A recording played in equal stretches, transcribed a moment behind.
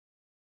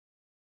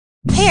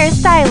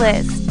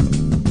Hairstylist.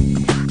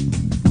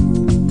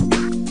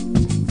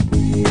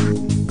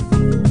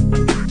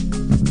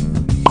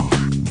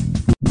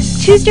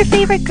 Choose your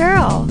favorite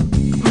girl.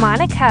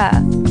 Monica.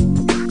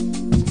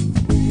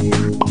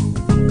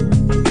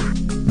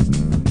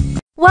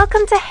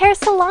 Welcome to Hair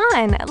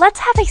Salon. Let's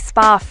have a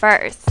spa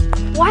first.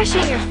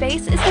 Washing your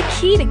face is the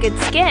key to good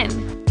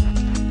skin.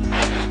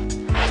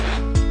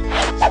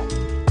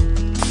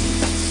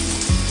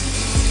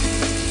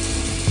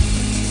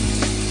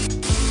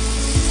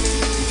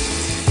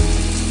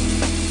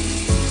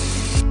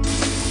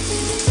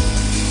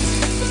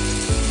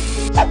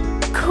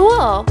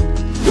 Cool!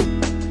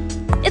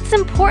 It's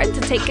important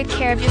to take good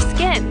care of your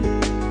skin.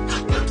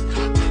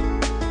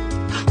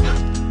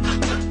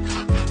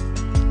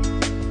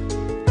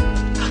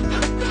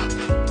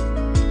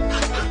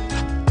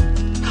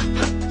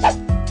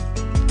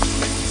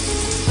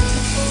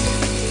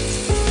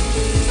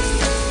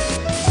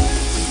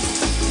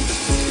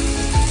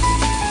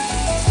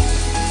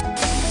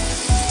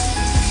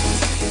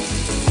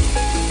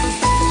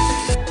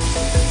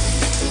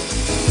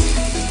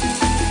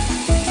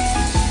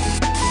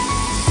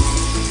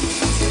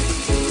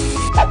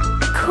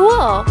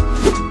 Cool!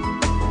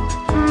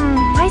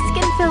 My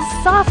skin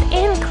feels soft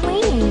and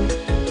clean.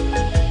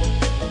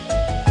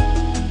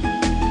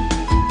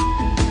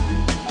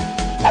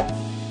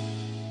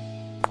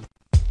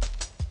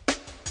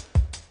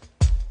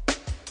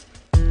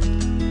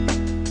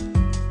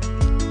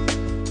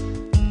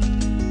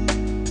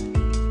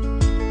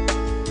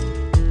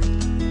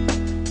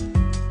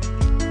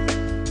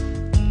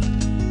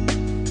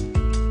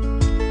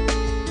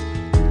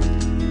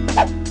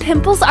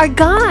 Pimples are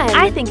gone!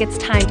 I think it's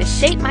time to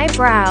shape my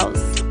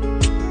brows.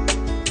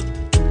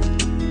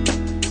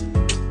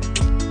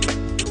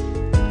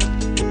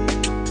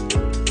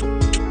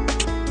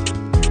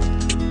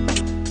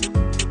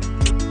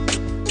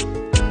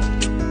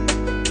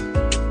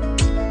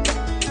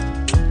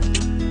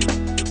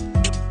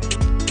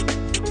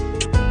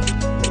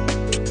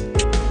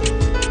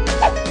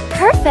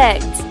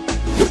 Perfect!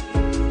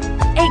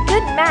 A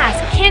good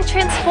mask can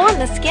transform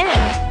the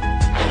skin.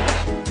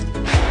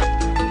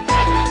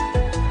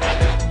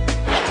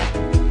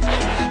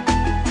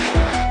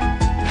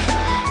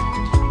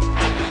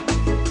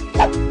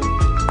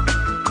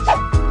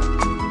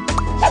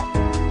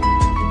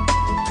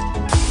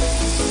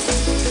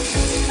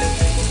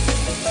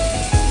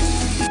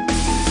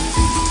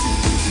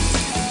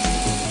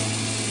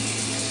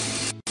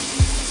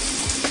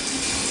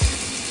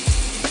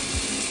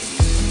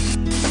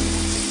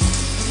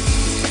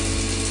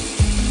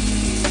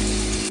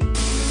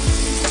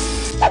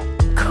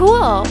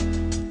 Cool!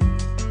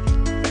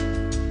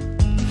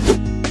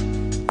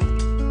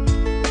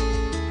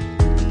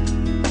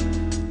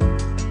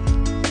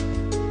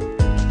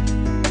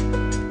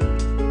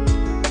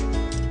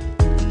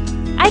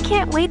 I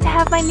can't wait to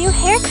have my new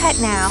haircut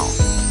now.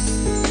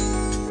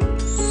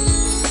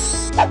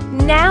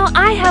 Now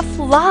I have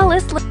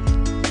flawless look.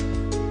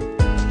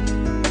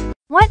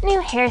 What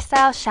new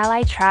hairstyle shall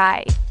I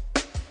try?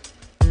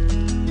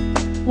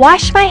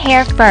 Wash my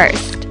hair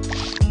first.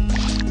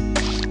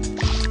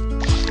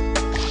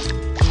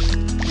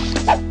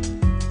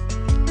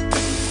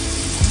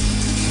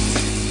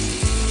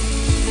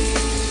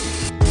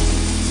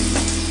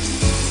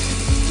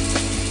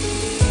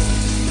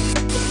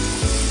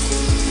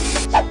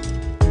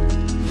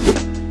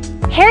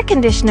 Hair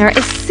conditioner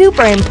is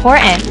super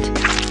important.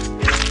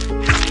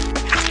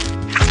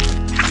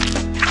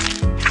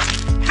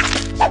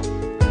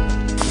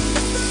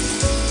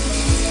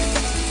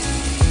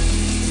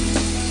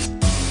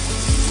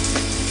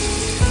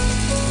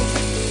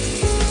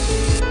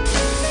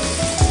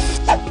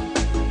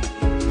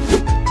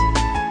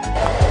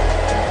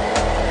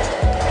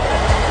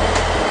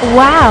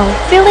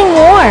 Wow, feeling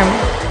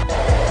warm.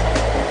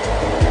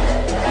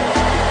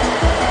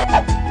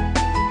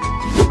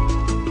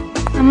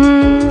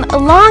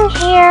 Long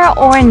hair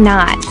or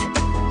not?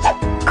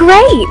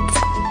 Great!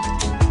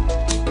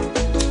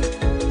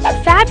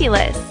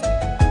 Fabulous!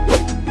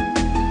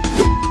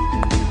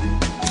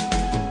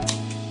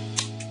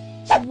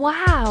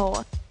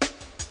 Wow!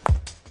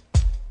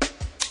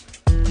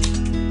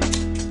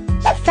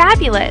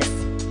 Fabulous!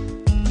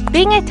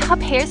 Being a top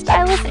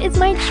hairstylist is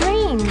my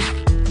dream.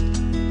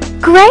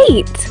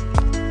 Great!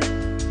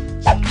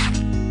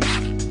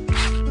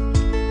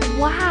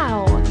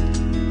 Wow!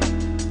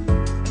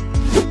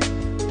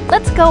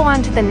 Let's go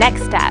on to the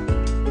next step.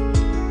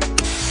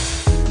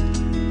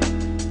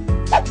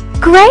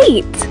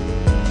 Great!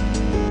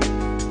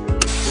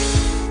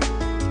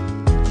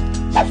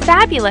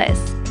 Fabulous!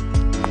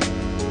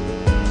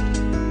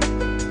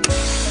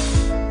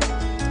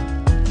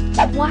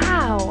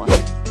 Wow!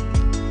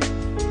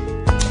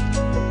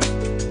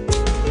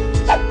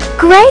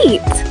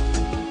 Great!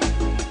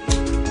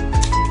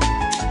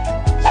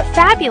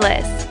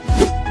 Fabulous!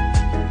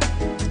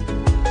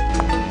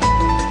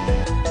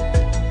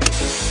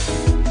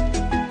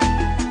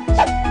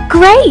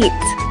 Great!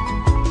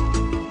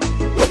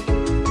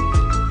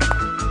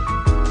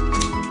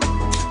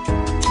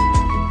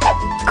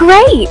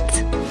 Great!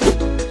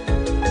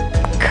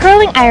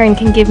 curling iron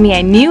can give me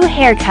a new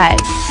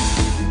haircut.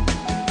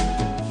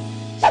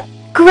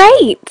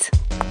 Great!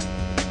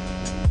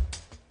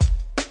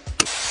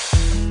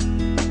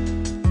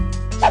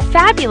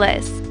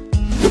 Fabulous!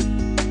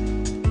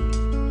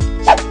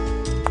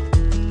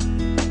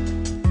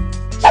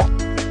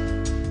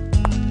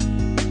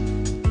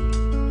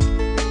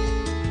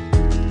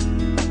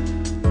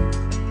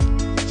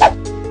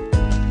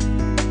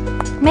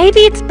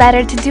 Maybe it's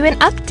better to do an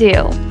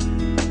updo.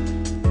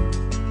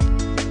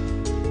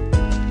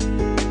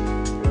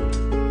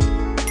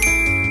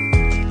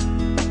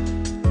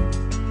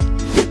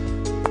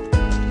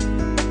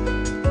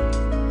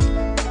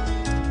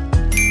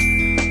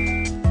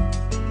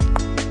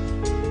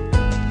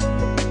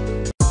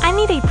 I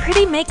need a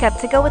pretty makeup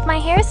to go with my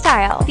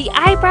hairstyle. The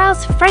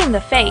eyebrows frame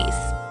the face.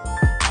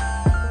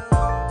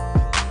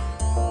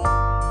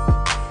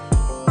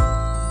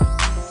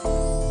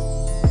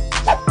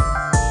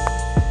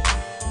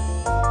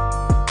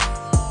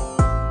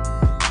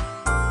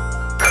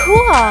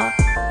 Cool!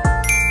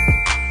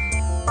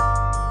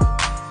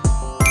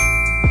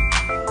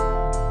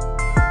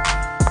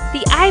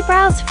 The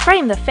eyebrows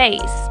frame the face.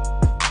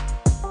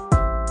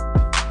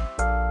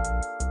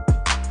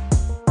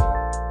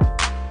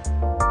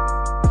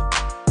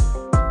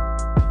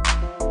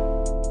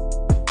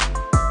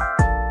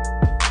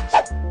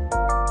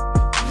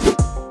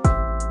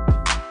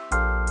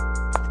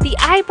 The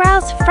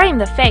eyebrows frame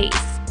the face.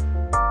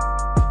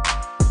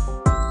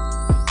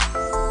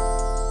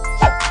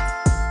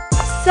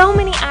 So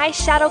many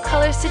eyeshadow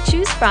colors to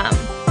choose from.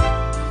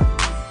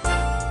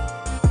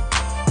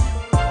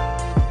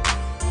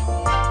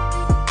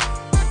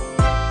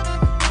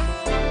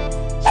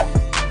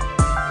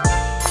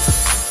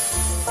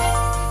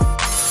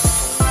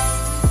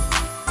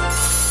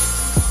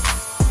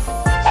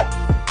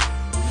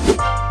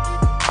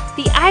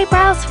 The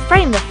eyebrows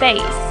frame the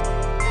face.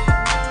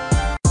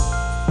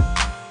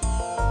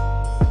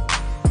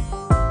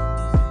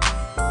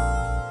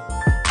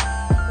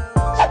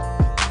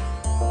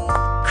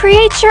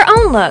 Create your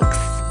own looks.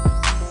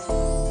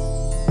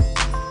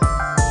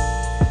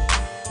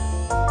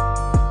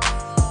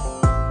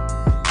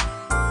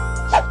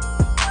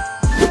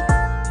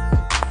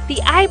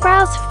 The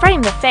eyebrows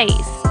frame the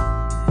face.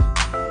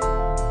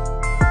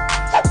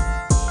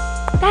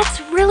 That's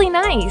really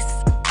nice.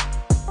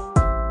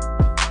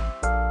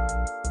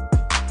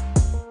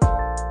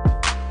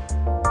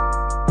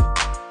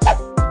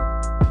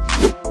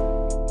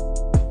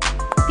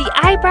 The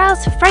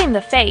eyebrows frame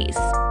the face.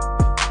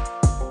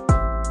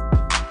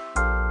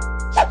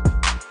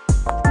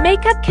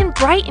 Makeup can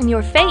brighten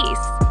your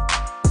face.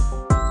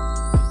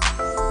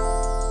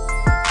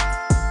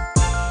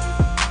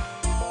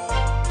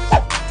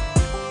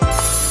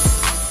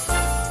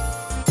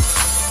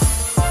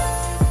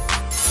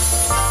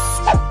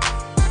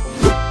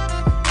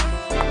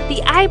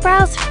 The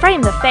eyebrows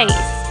frame the face.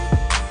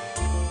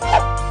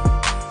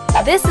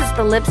 This is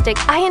the lipstick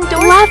I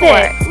endorse. Love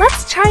it!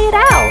 Let's try it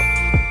out.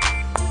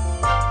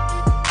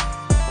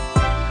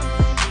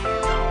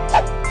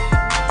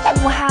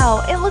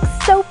 Wow, it looks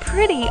so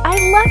pretty. I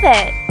love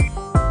it.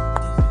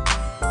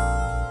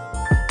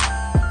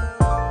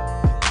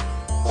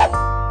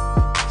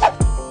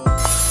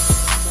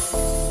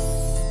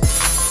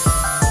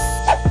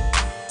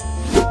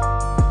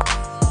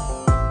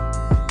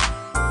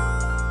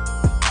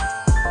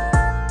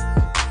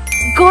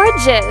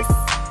 Gorgeous!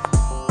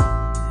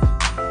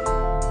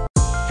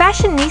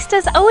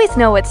 Fashionistas always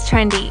know what's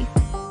trendy.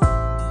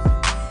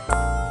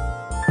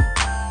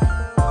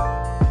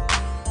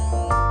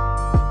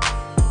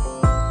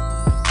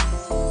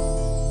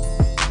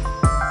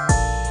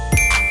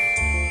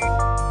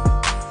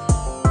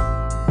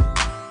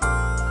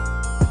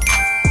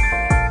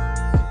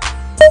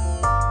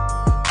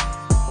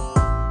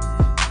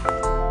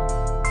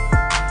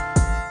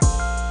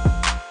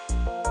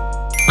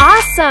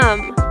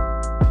 Awesome!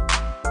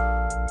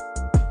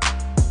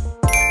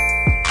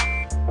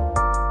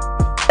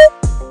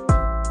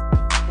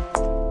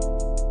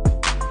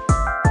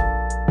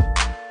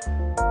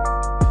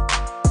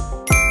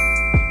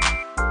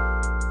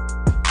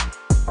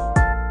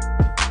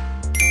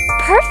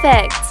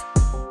 Perfect!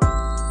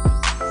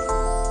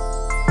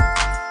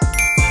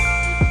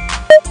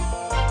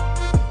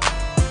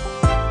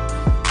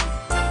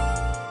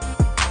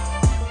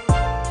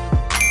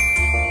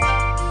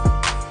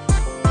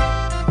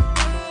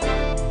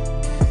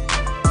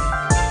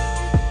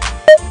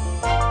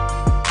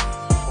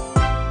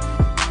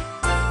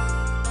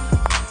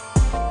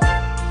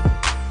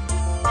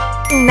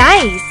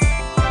 Nice!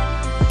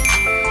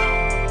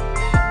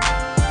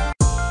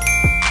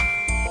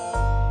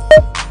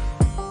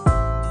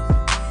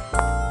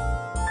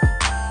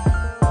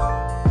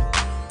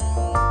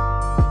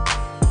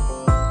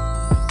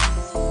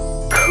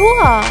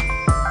 Cool!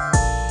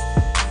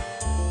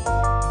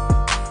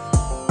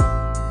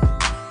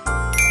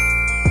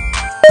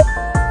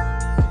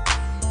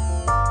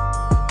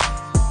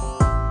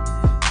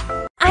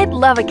 I'd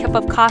love a cup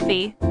of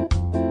coffee.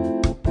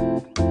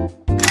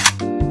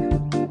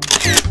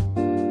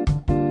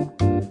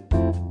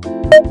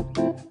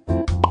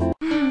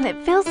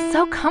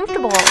 so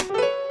comfortable.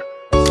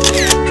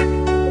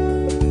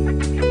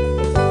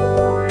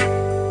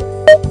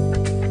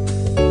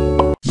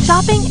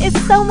 Shopping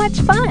is so much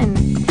fun.